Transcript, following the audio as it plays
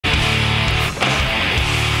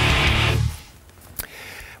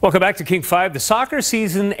Welcome back to King 5. The soccer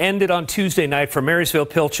season ended on Tuesday night for Marysville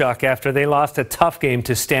Pilchuck after they lost a tough game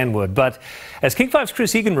to Stanwood. But as King 5's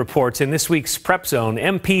Chris Egan reports, in this week's Prep Zone,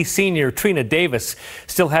 MP senior Trina Davis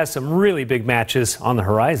still has some really big matches on the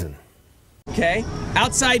horizon. Okay,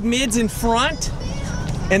 outside mids in front,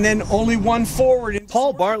 and then only one forward.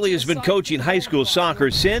 Paul Bartley has been coaching high school soccer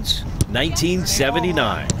since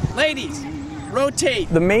 1979. Ladies, rotate.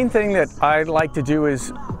 The main thing that I'd like to do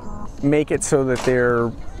is make it so that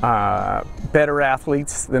they're better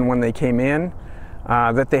athletes than when they came in,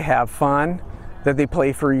 that they have fun, that they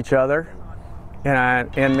play for each other, and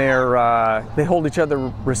they hold each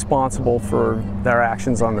other responsible for their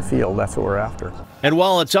actions on the field. That's what we're after. And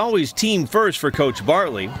while it's always team first for Coach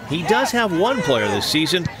Bartley, he does have one player this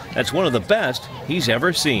season that's one of the best he's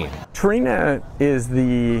ever seen. Trina is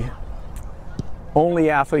the only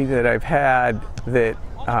athlete that I've had that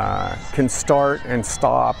can start and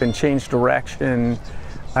stop and change direction,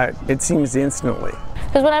 it seems instantly.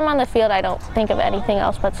 Because when I'm on the field, I don't think of anything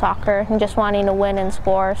else but soccer and just wanting to win and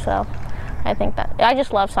score, so I think that I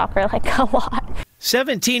just love soccer like a lot.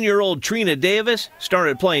 17-year-old Trina Davis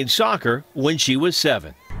started playing soccer when she was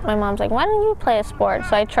 7. My mom's like, why don't you play a sport?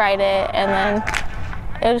 So I tried it, and then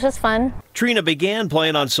it was just fun. Trina began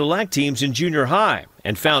playing on select teams in junior high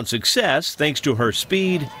and found success thanks to her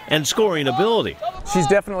speed and scoring ability. She's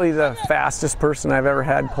definitely the fastest person I've ever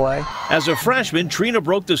had play. As a freshman, Trina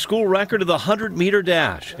broke the school record of the 100-meter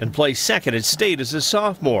dash and placed second at state as a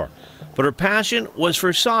sophomore. But her passion was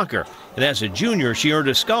for soccer, and as a junior, she earned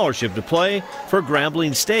a scholarship to play for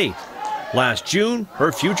Grambling State. Last June,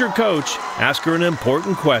 her future coach asked her an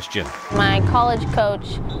important question. My college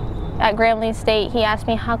coach at Grambling State, he asked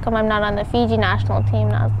me how come I'm not on the Fiji national team,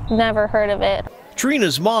 and I've never heard of it.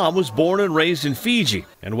 Trina's mom was born and raised in Fiji,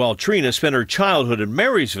 and while Trina spent her childhood in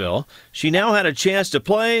Marysville, she now had a chance to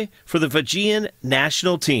play for the Fijian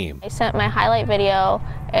national team. I sent my highlight video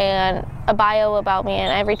and a bio about me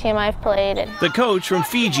and every team I've played. The coach from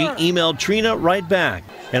Fiji emailed Trina right back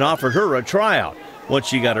and offered her a tryout once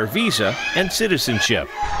she got her visa and citizenship.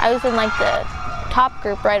 I was in like the top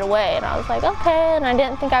group right away, and I was like, okay, and I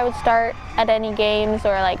didn't think I would start at any games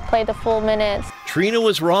or like play the full minutes. Trina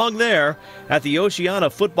was wrong there. At the Oceania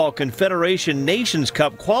Football Confederation Nations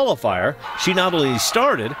Cup qualifier, she not only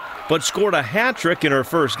started, but scored a hat trick in her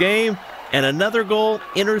first game and another goal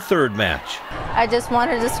in her third match. I just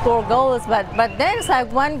wanted to score goals, but then it's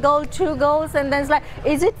like 1 goal, 2 goals, and then it's like,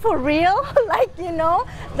 is it for real? Like, you know,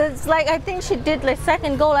 it's like, I think she did like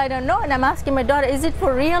 2nd goal, I don't know, and I'm asking my daughter, is it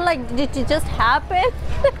for real? Like, did it just happen?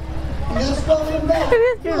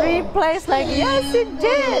 Replays like, yes, it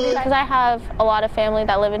did. Because I have a lot of family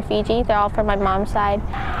that live in Fiji. They're all from my mom's side,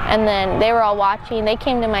 and then they were all watching. They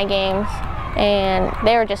came to my games, and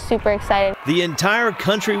they were just super excited. The entire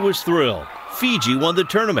country was thrilled. Fiji won the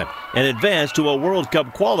tournament and advanced to a World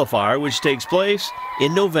Cup qualifier, which takes place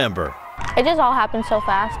in November. It just all happened so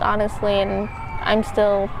fast, honestly, and I'm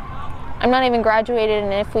not even graduated,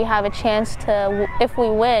 and if we have a chance to, if we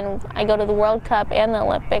win, I go to the World Cup and the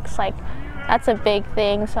Olympics, like, that's a big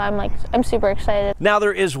thing, so I'm super excited. Now,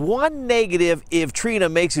 there is one negative if Trina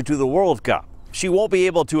makes it to the World Cup. She won't be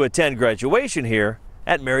able to attend graduation here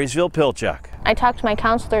at Marysville Pilchuck. I talked to my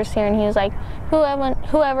counselors here, and he was like,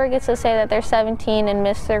 whoever gets to say that they're 17 and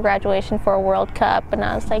missed their graduation for a World Cup, and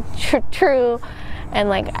I was like, true, and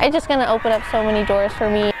like, it's just gonna open up so many doors for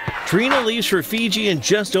me. Trina leaves for Fiji in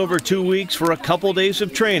just over 2 weeks for a couple days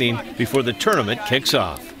of training before the tournament kicks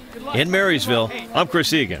off. In Marysville, I'm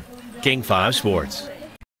Chris Egan, King 5 Sports.